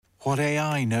What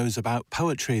AI knows about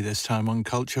poetry this time on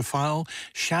Culture File.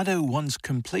 Shadow Once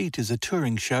Complete is a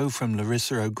touring show from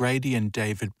Larissa O'Grady and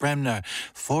David Bremner.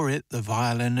 For it, the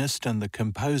violinist and the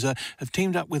composer have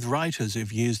teamed up with writers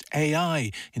who've used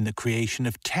AI in the creation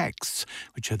of texts,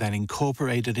 which are then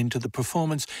incorporated into the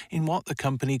performance in what the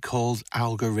company calls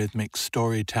algorithmic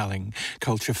storytelling.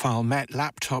 Culture File met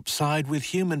laptop side with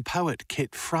human poet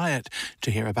Kit Fryatt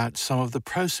to hear about some of the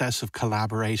process of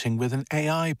collaborating with an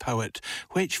AI poet,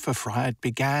 which for Fryatt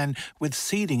began with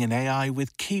seeding an AI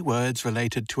with keywords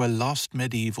related to a lost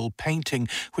medieval painting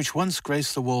which once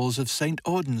graced the walls of St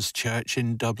Auden's Church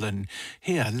in Dublin.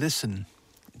 Here, listen.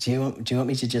 Do you want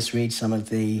me to just read some of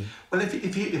the? Well,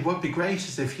 it would be great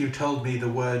is if you told me the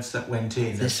words that went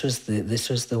in. This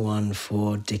was the one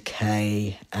for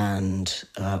decay and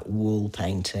wall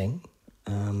painting.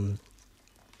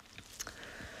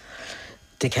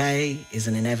 Decay is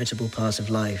an inevitable part of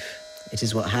life. It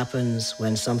is what happens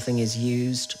when something is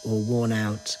used or worn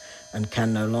out and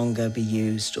can no longer be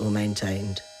used or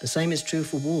maintained. The same is true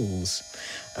for walls.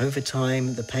 Over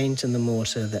time, the paint and the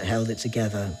mortar that held it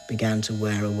together began to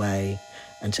wear away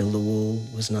until the wall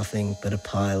was nothing but a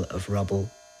pile of rubble.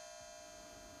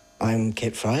 I'm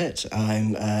Kit Fryatt.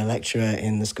 I'm a lecturer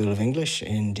in the School of English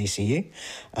in DCU,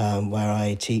 where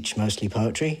I teach mostly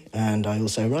poetry, and I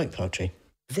also write poetry.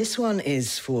 This one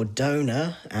is for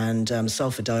donor and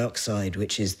sulfur dioxide,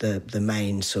 which is the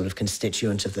main sort of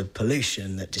constituent of the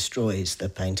pollution that destroys the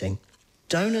painting.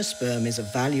 Donor sperm is a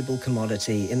valuable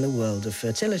commodity in the world of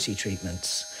fertility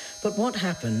treatments. But what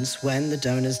happens when the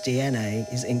donor's DNA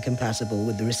is incompatible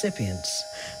with the recipient's?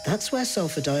 That's where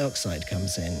sulfur dioxide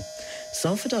comes in.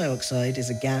 Sulfur dioxide is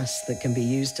a gas that can be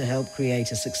used to help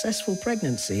create a successful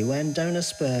pregnancy when donor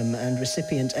sperm and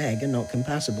recipient egg are not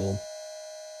compatible.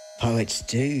 Poets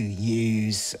do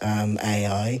use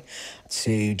AI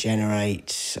to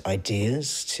generate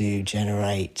ideas, to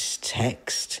generate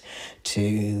text,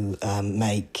 to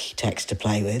make text to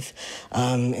play with.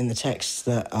 In the text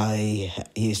that I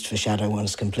used for Shadow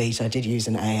Once Complete, I did use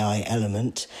an AI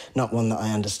element, not one that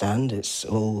I understand. It's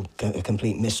all a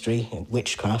complete mystery,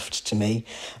 witchcraft to me.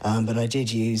 But I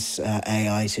did use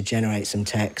AI to generate some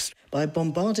text. By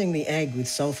bombarding the egg with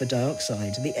sulfur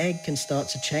dioxide, the egg can start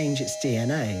to change its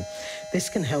DNA. This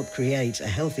can help create a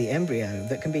healthy embryo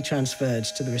that can be transferred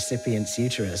to the recipient's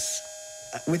uterus.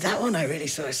 With that one, I really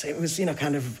saw it was,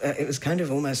 it was kind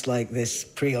of almost like this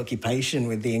preoccupation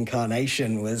with the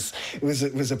incarnation was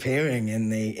appearing in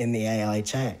the AI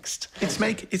text.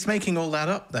 It's making all that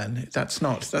up then. That's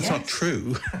not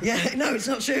true. Yeah, no, it's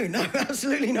not true. No,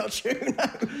 absolutely not true.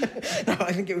 No,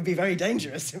 I think it would be very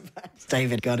dangerous. In fact,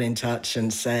 David got in touch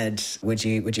and said, "Would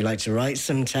you like to write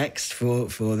some text for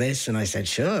this?" And I said,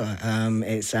 "Sure."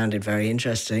 It sounded very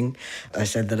interesting. I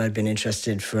said that I'd been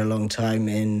interested for a long time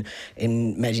in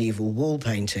medieval wall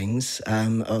paintings,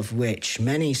 of which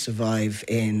many survive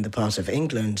in the part of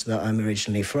England that I'm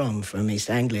originally from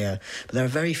East Anglia, but there are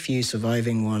very few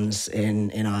surviving ones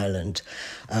in Ireland.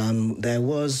 There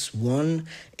was one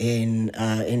in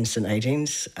St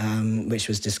Aidan's, which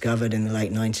was discovered in the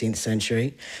late 19th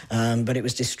century, but it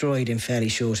was destroyed in fairly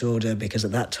short order because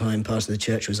at that time part of the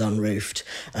church was unroofed,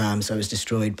 so it was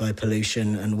destroyed by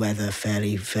pollution and weather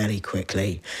fairly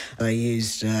quickly. I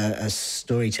used a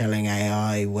storytelling AI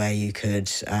where you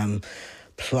could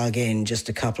plug in just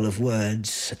a couple of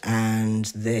words and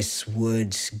this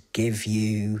would give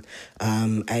you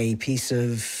a piece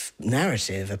of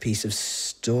narrative, a piece of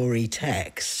story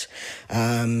text.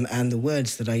 And the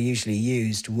words that I usually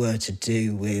used were to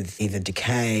do with either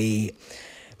decay,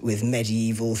 with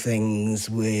medieval things,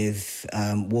 with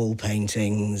wall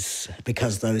paintings,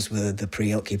 because those were the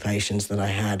preoccupations that I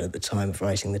had at the time of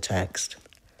writing the text.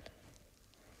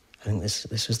 I think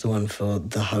this was the one for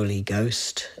the Holy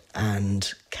Ghost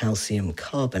and calcium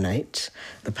carbonate.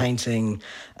 The painting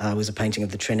was a painting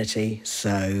of the Trinity,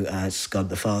 so it's God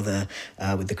the Father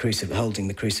with holding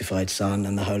the crucified Son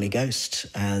and the Holy Ghost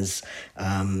as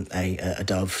a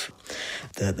dove.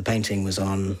 The painting was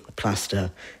on plaster,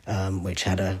 which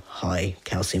had a high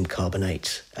calcium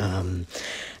carbonate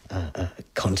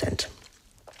content.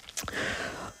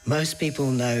 Most people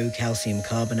know calcium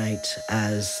carbonate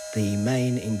as the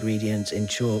main ingredient in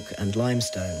chalk and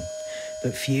limestone,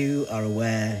 but few are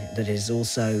aware that it is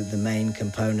also the main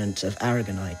component of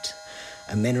aragonite,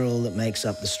 a mineral that makes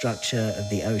up the structure of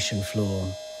the ocean floor.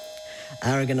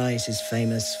 Aragonite is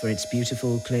famous for its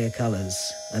beautiful clear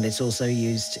colours, and it's also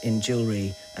used in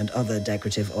jewellery and other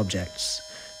decorative objects.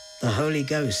 The Holy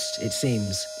Ghost, it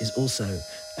seems, is also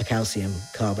a calcium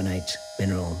carbonate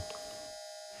mineral.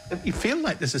 You feel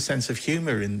like there's a sense of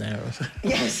humour in there.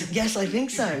 Yes, I think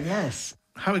so, yes.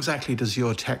 How exactly does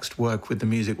your text work with the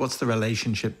music? What's the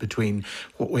relationship between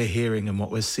what we're hearing and what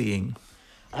we're seeing?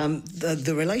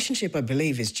 The relationship, I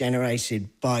believe, is generated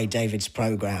by David's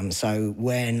program. So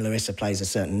when Larissa plays a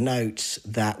certain note,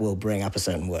 that will bring up a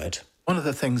certain word. One of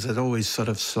the things that always sort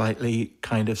of slightly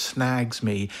kind of snags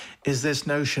me is this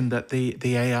notion that the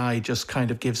AI just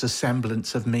kind of gives a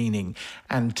semblance of meaning,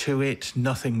 and to it,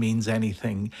 nothing means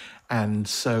anything. And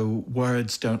so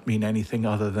words don't mean anything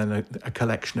other than a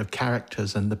collection of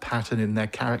characters and the pattern in their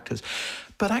characters.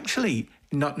 But actually,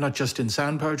 not just in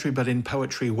sound poetry, but in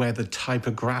poetry where the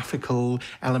typographical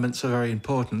elements are very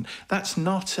important, that's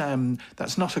not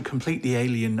a completely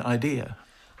alien idea.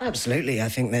 Absolutely. I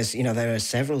think there are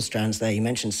several strands there. You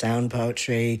mentioned sound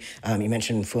poetry, you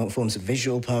mentioned forms of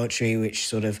visual poetry, which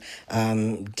sort of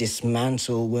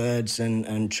dismantle words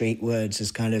and treat words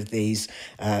as kind of these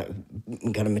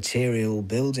kind of material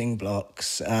building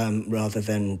blocks rather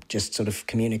than just sort of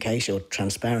communication or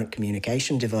transparent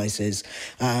communication devices.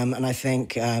 And I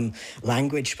think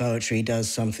language poetry does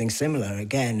something similar.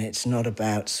 Again, it's not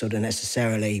about sort of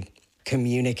necessarily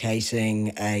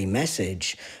communicating a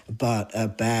message, but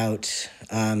about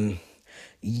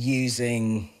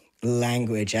using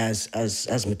language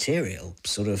as material,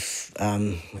 sort of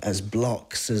as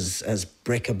blocks, as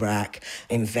bric-a-brac,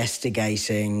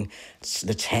 investigating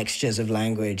the textures of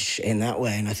language in that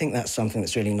way. And I think that's something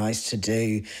that's really nice to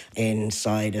do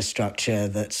inside a structure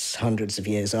that's hundreds of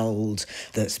years old,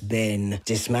 that's been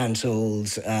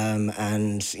dismantled and,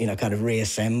 kind of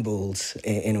reassembled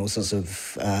in all sorts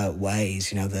of ways,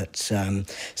 that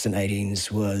St.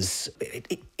 Aidan's was,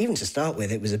 even to start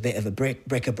with, it was a bit of a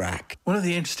bric-a-brac. One of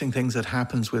the interesting things that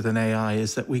happens with an AI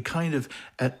is that we kind of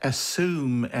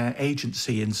assume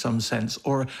agency in some sense,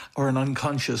 or an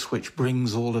unconscious which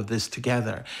brings all of this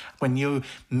together. When you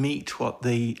meet what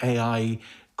the AI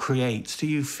creates, do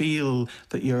you feel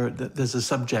that there's a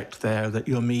subject there that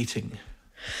you're meeting?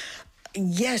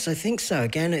 Yes, I think so.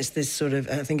 Again, it's this sort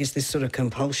of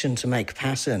compulsion to make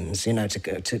patterns,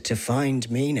 to find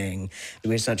meaning.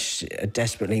 We're such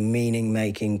desperately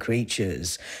meaning-making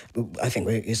creatures. I think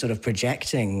we're sort of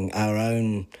projecting our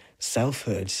own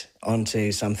selfhood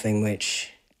onto something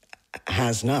which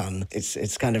has none.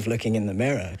 It's kind of looking in the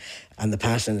mirror, and the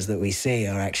patterns that we see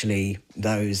are actually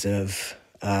those of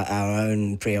our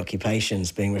own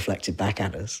preoccupations being reflected back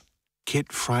at us. Kit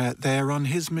Fryatt there on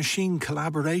his machine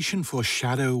collaboration for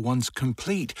Shadow Once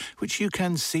Complete, which you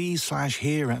can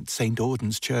see/hear at St.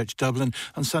 Auden's Church, Dublin,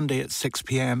 on Sunday at 6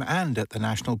 p.m. and at the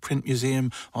National Print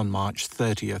Museum on March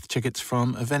 30th. Tickets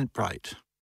from Eventbrite.